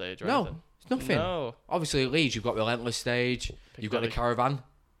hours stage or no. anything. It's nothing. No. Obviously at Leeds, you've got Relentless stage. You've got the Piccadilly. caravan.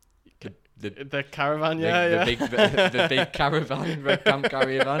 The caravan, yeah. The big caravan, Red Camp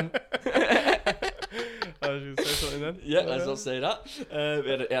caravan. I was going to say something then. Yeah, let's not say that.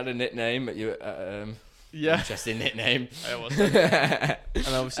 It had a nickname. Yeah. Interesting nickname. I was. And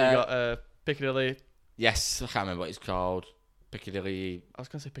obviously you got Piccadilly. Yes, I can't remember what it's called. Piccadilly. I was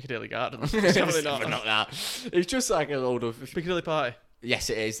going to say Piccadilly Gardens. It's definitely But not. not that. It's just like a load of. Piccadilly Party. Yes,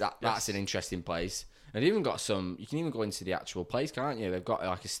 it is. That's an interesting place. And they've even got some. You can even go into the actual place, can't you? They've got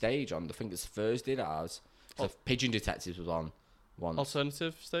like a stage on. I think it's Thursday that has. So Pigeon Detectives was on once.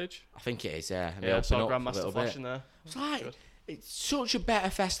 Alternative stage. I think it is. Yeah. And Yeah, I saw up Grandmaster Flash in there. It's like Good. it's such a better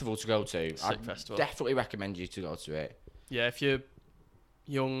festival to go to. Sick festival. Definitely recommend you to go to it. Yeah, if you're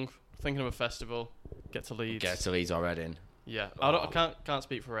young, thinking of a festival, get to Leeds. Get to Leeds or Reading. Yeah, I can't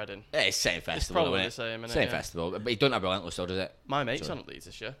speak for Reading. Yeah, it's same festival. It's probably isn't the it? same. Innit? Same Yeah. festival, but it don't have Relentless, though, does it? My mate's on at Leeds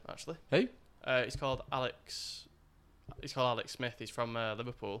this year, actually. Who? He's called Alex. He's called Alex Smith. He's from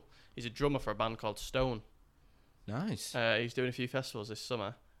Liverpool. He's a drummer for a band called Stone. Nice. He's doing a few festivals this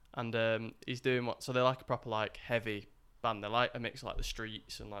summer, and he's doing so they're like a proper like heavy band. They're like a mix of like the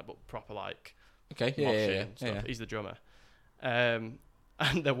Streets and like but proper like Okay. moshing and stuff. Yeah. He's the drummer.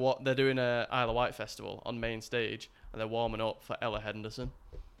 And they're doing a Isle of Wight festival on main stage, and they're warming up for Ella Henderson,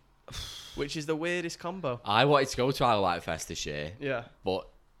 which is the weirdest combo. I wanted to go to Isle of Wight Fest this year, Yeah. but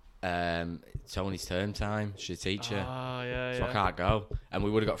Tony's term time. She's a teacher. Ah, yeah, So I can't go. And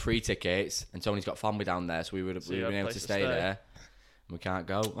we would have got free tickets, and Tony's got family down there, so we would have So you had been a able to place to stay stay. there. And we can't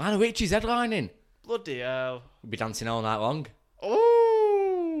go. Lionel Richie's headlining. Bloody hell. We'll be dancing all night long.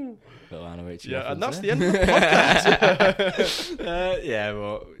 Oh. But Lionel Richie. Yeah, and that's reference the end of the podcast. there. Yeah,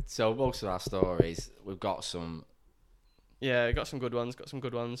 well, so most of our stories, we've got some Yeah, got some good ones.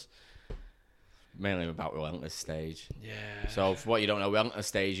 mainly about Relentless stage. Yeah. So for what you don't know, Relentless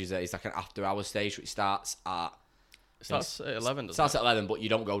stage is like an after-hours stage, which starts at It starts at 11, doesn't starts at 11, but you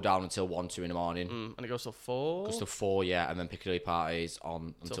don't go down until 1, 2 in the morning. And it goes till 4? Goes to 4, yeah, and then Piccadilly parties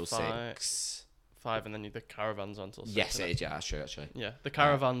on until Till 6. 5, and then the caravan's on till 6. Yes, isn't it is. Yeah, that's true. Actually, Yeah, the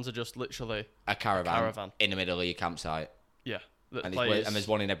caravans are just literally a caravan, caravan. in the middle of your campsite, yeah. That and, plays, and there's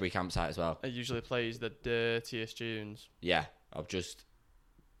one in every campsite as well. It usually plays the dirtiest tunes. Yeah,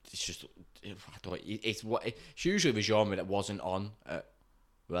 it's usually the genre that wasn't on at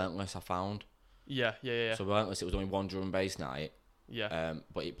Relentless. I found. Yeah. So Relentless, it was only one drum and bass night. Yeah.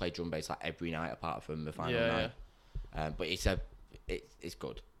 But it played drum and bass like every night apart from the final Yeah, night. But it's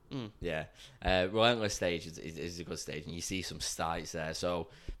good. Mm. Yeah, Relentless stage is a good stage, and you see some sights there. So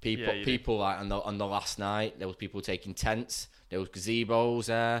people, Yeah, you do. people like on the last night, there was people taking tents, there was gazebos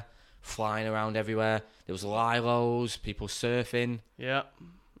there, flying around everywhere. There was lilos, people surfing. Yeah.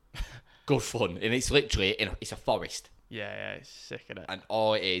 Good fun, and it's literally it's a forest, Yeah, it's sick, innit? and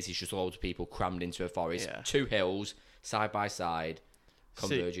all it is just loads of people crammed into a forest. Yeah. 2 hills side by side,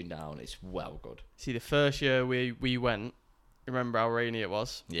 converging down. It's well good. See, the first year we went, remember how rainy it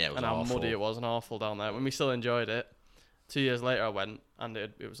was? Yeah, it was and awful. how muddy it was and awful down there. When we still enjoyed it. 2 years later I went, and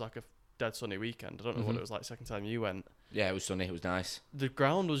it was like a dead sunny weekend. I don't know what it was like second time you went. Yeah, it was sunny. It was nice. The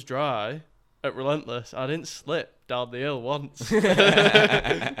ground was dry at Relentless. I didn't slip down the hill once.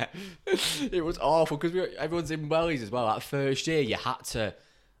 It was awful because everyone's in wellies as well. That first year, you had to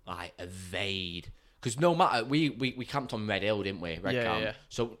like evade because no matter we camped on Red Hill, didn't we? Red Yeah, Camp. yeah.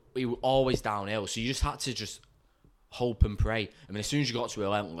 So we were always downhill. So you just had to hope and pray. I mean, as soon as you got to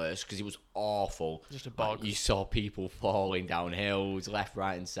Relentless, because it was awful, Just a bog. like, you saw people falling down hills, left,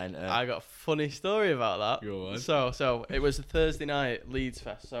 right, and centre. I got a funny story about that. Go on. So it was a Thursday night Leeds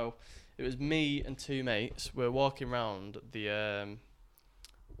Fest. So it was me and 2 mates. We were walking around the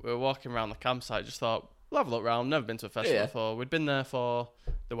campsite. Just thought we'll have a look round. Never been to a festival Yeah. before. We'd been there for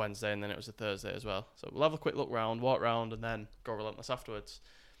the Wednesday, and then it was the Thursday as well. So we'll have a quick look round, walk round, and then go Relentless afterwards.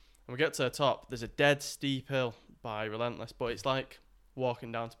 And we get to the top. There's a dead steep hill by Relentless, but it's like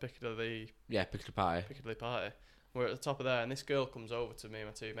walking down to Piccadilly Piccadilly party. Party. We're at the top of there, and this girl comes over to me and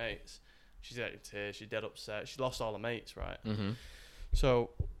my 2 mates. She's getting tears. She's dead upset. She lost all her mates, right? Mm-hmm. So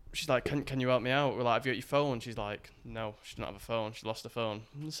she's like, "Can you help me out?" We're like, "Have you got your phone?" She's like, "No, she doesn't have a phone. She lost her phone."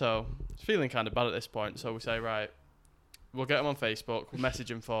 So she's feeling kind of bad at this point. So we say, "Right, we'll get them on Facebook. We'll message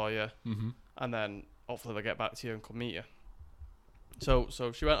them for you, and then hopefully they'll get back to you and come meet you." So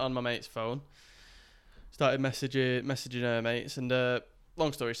she went on my mate's phone, started messaging her mates, and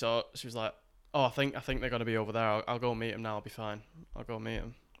long story short, she was like, "Oh, I think they're gonna be over there. I'll go meet them now. I'll be fine. I'll go meet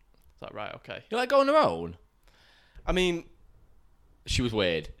them." It's like, right, okay. You like go on her own? I mean, She was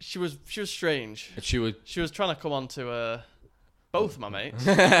weird. she was strange. And she was. She was trying to come on to both of my mates.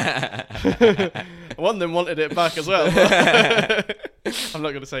 One of them wanted it back as well. I'm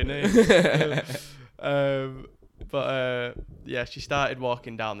not going to say names. Yeah, she started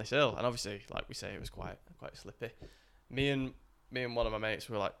walking down this hill, and obviously, like we say, it was quite slippy. Me and one of my mates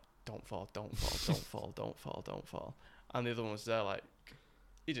were like, "Don't fall, don't fall, don't fall, don't fall, don't fall," and the other one was there like,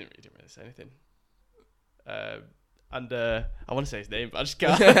 he didn't really say anything. And I want to say his name, but I just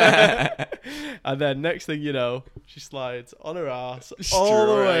can't. And then next thing you know, she slides on her ass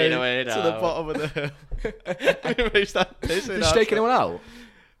all the way to the bottom of the hill. Did she take anyone out?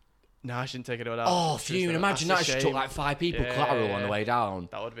 Nah, she didn't take anyone out. Oh, fuming. Imagine that. She took like 5 people collateral on the way down.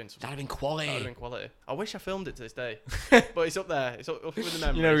 That would have been That'd have been quality. That would have been quality. I wish I filmed it to this day. But it's up there. It's up with the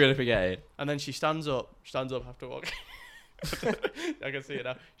memories. You're never going to forget it. And then she stands up. After walking. I can see it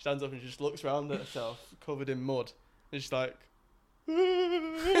now. She stands up and she just looks around at herself, covered in mud. And she's like...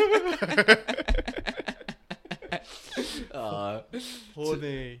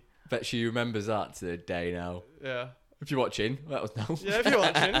 Funny. Bet she remembers that to the day now. Yeah. If you're watching, let us know. Yeah, if you're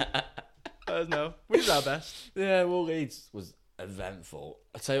watching, let us know. We did our best. Yeah, well, Leeds was eventful.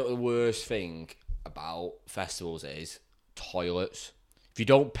 I tell you what the worst thing about festivals is toilets. If you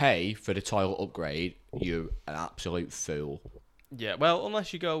don't pay for the toilet upgrade, you're an absolute fool. Yeah, well,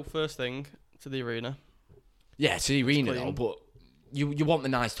 unless you go first thing to the arena. Yeah, to the arena though, but you want the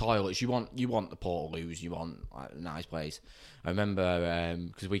nice toilets. You want the Portaloos. You want like, a nice place. I remember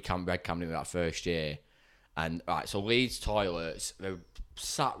because we red camped in that first year. And right, so Leeds toilets, they're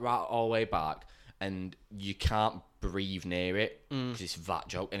sat right all the way back, and you can't breathe near it because it's that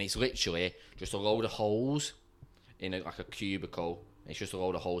joke, and it's literally just a load of holes in like a cubicle. It's just a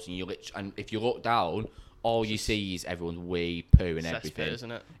load of holes, and if you look down, all you see is everyone's wee, poo, and everything.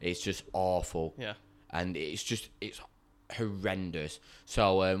 Isn't it? It's just awful. Yeah, and it's horrendous.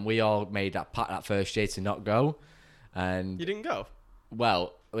 So we all made that first year to not go, and you didn't go.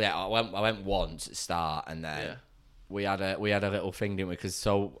 Well, yeah, I went once at the start, and then we had a little thing, didn't we? Because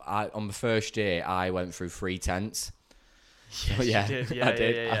on the first year, I went through 3 tents. Yes, you did. I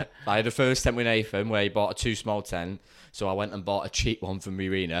did. Yeah. I had the first tent with Nathan, where he bought a too small tent, so I went and bought a cheap one from the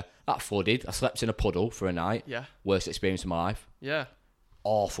arena. That flooded. I slept in a puddle for a night. Yeah. Worst experience of my life. Yeah.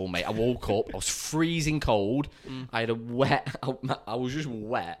 Awful, mate. I woke up. I was freezing cold. I had I was just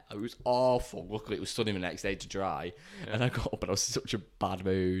wet. It was awful. Luckily, it was sunny the next day to dry. Yeah. And I got up and I was in such a bad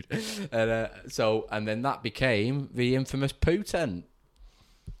mood. And then that became the infamous poo tent.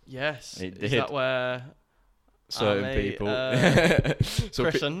 Yes. It did. Is that where certain people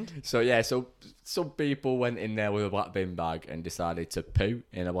christened? So some people went in there with a black bin bag and decided to poo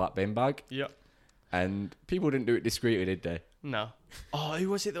in a black bin bag. Yep. And people didn't do it discreetly, did they? No. Oh, who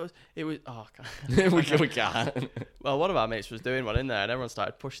was it that was... It was... Oh, I can't. we can't. Well, one of our mates was doing one in there and everyone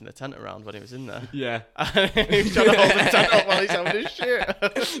started pushing the tent around when he was in there. Yeah. He was trying to hold the tent up while he's having his shit.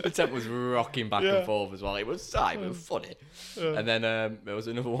 The tent was rocking back and forth as well. It was funny. And then there was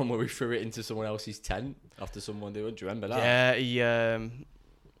another one where we threw it into someone else's tent after someone did it. Do you remember that? Yeah, he...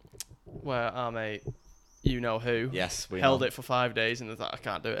 where our mate... You know who? Yes, we held know. it for 5 days and was like, I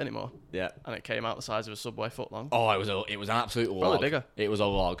can't do it anymore. Yeah, and it came out the size of a Subway foot long. Oh, it was an absolute log. Probably bigger. It was a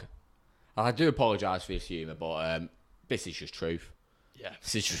log. I do apologise for this humour, but this is just truth. Yeah,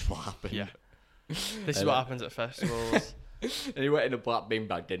 this is just what happened. Yeah, this is what happens at festivals. And he went in a black bin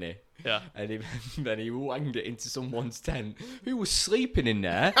bag, didn't he? Yeah. And then he wanged it into someone's tent who was sleeping in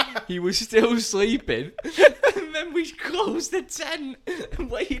there. He was still sleeping. And then we closed the tent and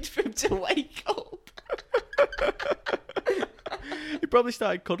waited for him to wake up. He probably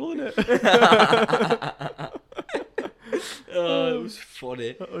started cuddling it. Oh, it was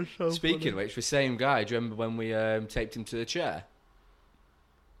funny. That was so Speaking funny. of which, the same guy, do you remember when we taped him to the chair?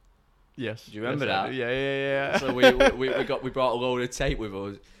 Yes. Do you remember that? Yeah. So we brought a load of tape with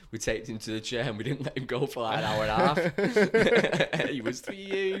us. We taped him to the chair and we didn't let him go for like an hour and a half. He was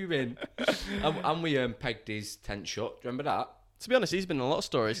fuming. And we pegged his tent shut. Do you remember that? To be honest, he's been in a lot of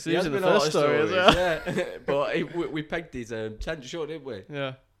stories. He was has in the been a lot first of story as stories, well. yeah. But we pegged his tent shut, didn't we?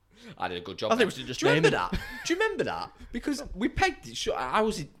 Yeah. I did a good job. I think we should just Do you name remember it. that? Do you remember that? Because we pegged it shut. I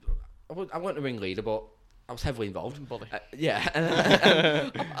wasn't a ringleader, but I was heavily involved. Yeah.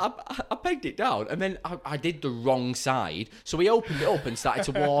 I pegged it down, and then I did the wrong side. So we opened it up and started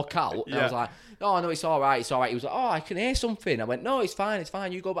to walk out. And I was like, "Oh no, it's all right, it's all right." He was like, "Oh, I can hear something." I went, "No, it's fine.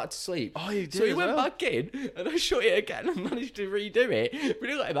 You go back to sleep." Oh, you did. So he went back in, and I shut it again and managed to redo it. We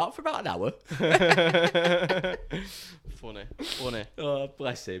didn't let him out for about an hour. Funny. Oh,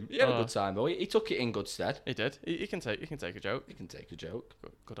 bless him. He had a good time though. He took it in good stead. He did. He can take a joke. He can take a joke.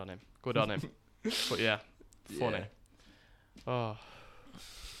 Good on him. But yeah, funny. Yeah. Oh,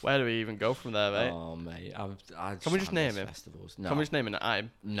 where do we even go from there, mate? Oh mate, Can we just name him? Festivals. No. Can we just name him? I'm.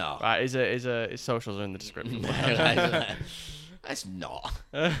 No. Right. His socials are in the description. That's not.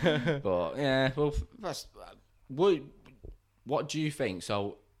 But yeah, well, what do you think?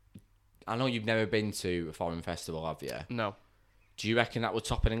 So, I know you've never been to a foreign festival, have you? No. Do you reckon that would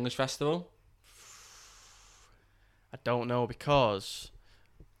top an English festival? I don't know because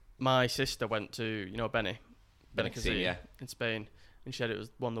my sister went to, Benny, Benicassim yeah. in Spain, and she said it was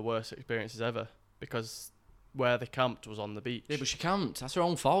one of the worst experiences ever because where they camped was on the beach. Yeah, but she camped. That's her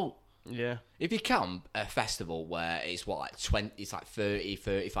own fault. Yeah. If you camp at a festival where it's like 30,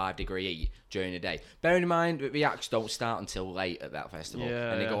 35 degree heat during the day, bearing in mind that the acts don't start until late at that festival,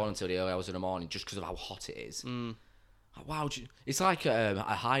 Yeah, and they yeah. go on until the early hours of the morning just because of how hot it is. Wow, it's like a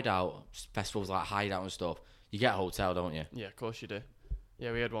hideout. Festivals like hideout and stuff. You get a hotel, don't you? Yeah, of course you do.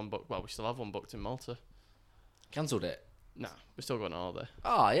 Yeah, we had one booked. Well, we still have one booked in Malta. Cancelled it. Nah, we're still going on holiday.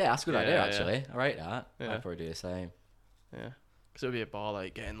 Oh yeah, that's a good idea Yeah, actually. I rate that. Yeah. I'd probably do the same. Yeah. Because it would be a bar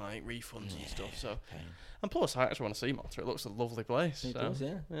like getting like refunds and stuff. So, Pain. and plus, I actually want to see Malta. It looks a lovely place. It so, does,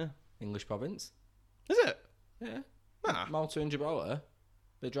 yeah. yeah. English province. Is it? Yeah. Nah. Malta and Gibraltar.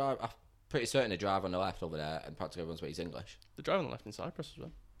 They drive. I'm pretty certain they drive on the left over there, and practically everyone speaks English. The drive on the left in Cyprus as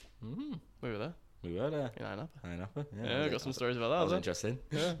well. Mm. We were there. We were there. In Ainapa. Pineapple. Yeah, got some stories about That that. was Then. interesting.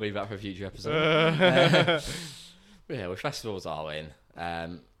 Yeah. Leave that for a future episode. But yeah, with festivals all in.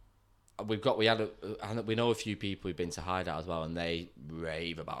 We know a few people who've been to Hideout as well, and they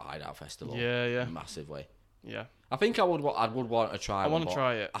rave about Hideout Festival. Yeah, yeah. Massively. Yeah. I think I would want to try. I want to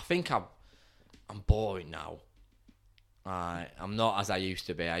try it. I think I'm boring now. I'm not as I used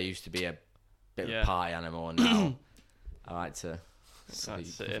to be. I used to be a bit of a party animal, and now I like to sleep.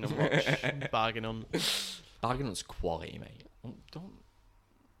 Sit in and watch Bargain Hunt. Bargain Hunt's quality, mate. Don't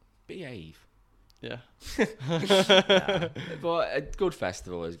behave. Yeah. Nah. But a good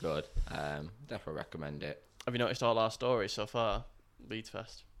festival is good. Definitely recommend it. Have you noticed all our stories so far? Leeds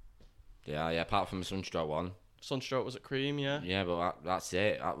Fest. Yeah. Apart from the Sunstroke one. Sunstroke was at Cream, yeah. Yeah, but that's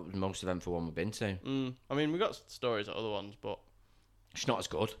it. That was most eventful one we've been to. I mean, we got stories at other ones, but It's not as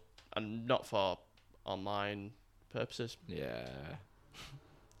good. and not for online purposes. Yeah.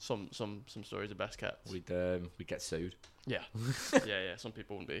 Some stories are best kept. We'd get sued. Yeah. yeah. Some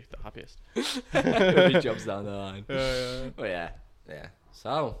people wouldn't be the happiest. Big jobs down the line. Yeah. But yeah.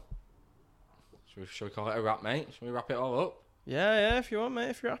 So, shall we call it a wrap, mate? Shall we wrap it all up? Yeah. If you want, mate.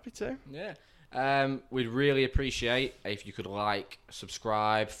 If you're happy to. Yeah. We'd really appreciate if you could like,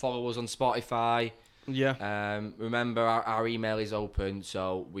 subscribe, follow us on Spotify. Yeah. Remember, our email is open,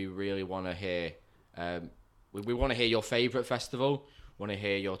 so we really want to hear. We want to hear your favourite festival. Want to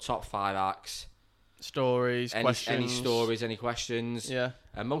hear your top 5 acts. Stories, questions. Any stories, any questions. Yeah.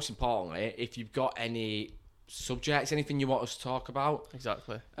 And most importantly, if you've got any subjects, anything you want us to talk about.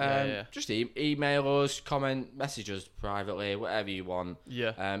 Exactly. Just email us, comment, message us privately, whatever you want.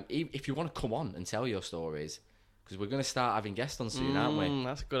 Yeah. If you want to come on and tell your stories, because we're going to start having guests on soon, aren't we?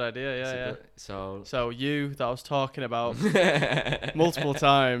 That's a good idea. Yeah. So you that I was talking about multiple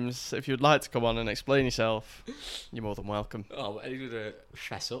times, if you'd like to come on and explain yourself, you're more than welcome. Oh, he's going to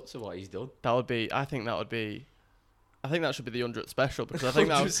fess up to what he's done. I think that should be the 100th special because I think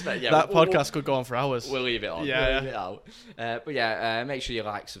Yeah, that podcast could go on for hours. We'll leave it on. Yeah. We'll leave it out. But yeah, make sure you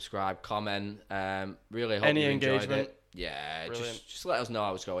like, subscribe, comment. Really hope Any you enjoyed engagement. it. Yeah, Brilliant. just let us know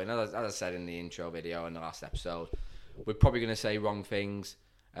how it's going. As I said in the intro video in the last episode, we're probably going to say wrong things.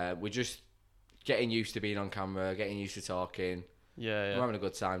 We're just getting used to being on camera, getting used to talking. Yeah. We're having a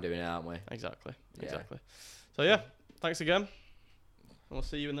good time doing it, aren't we? Exactly. Yeah. So yeah, thanks again. And we'll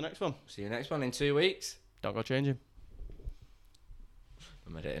see you in the next one. See you next one in 2 weeks. Don't go changing.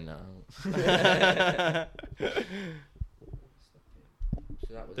 I'm editing that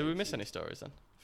out. Did we miss any stories then?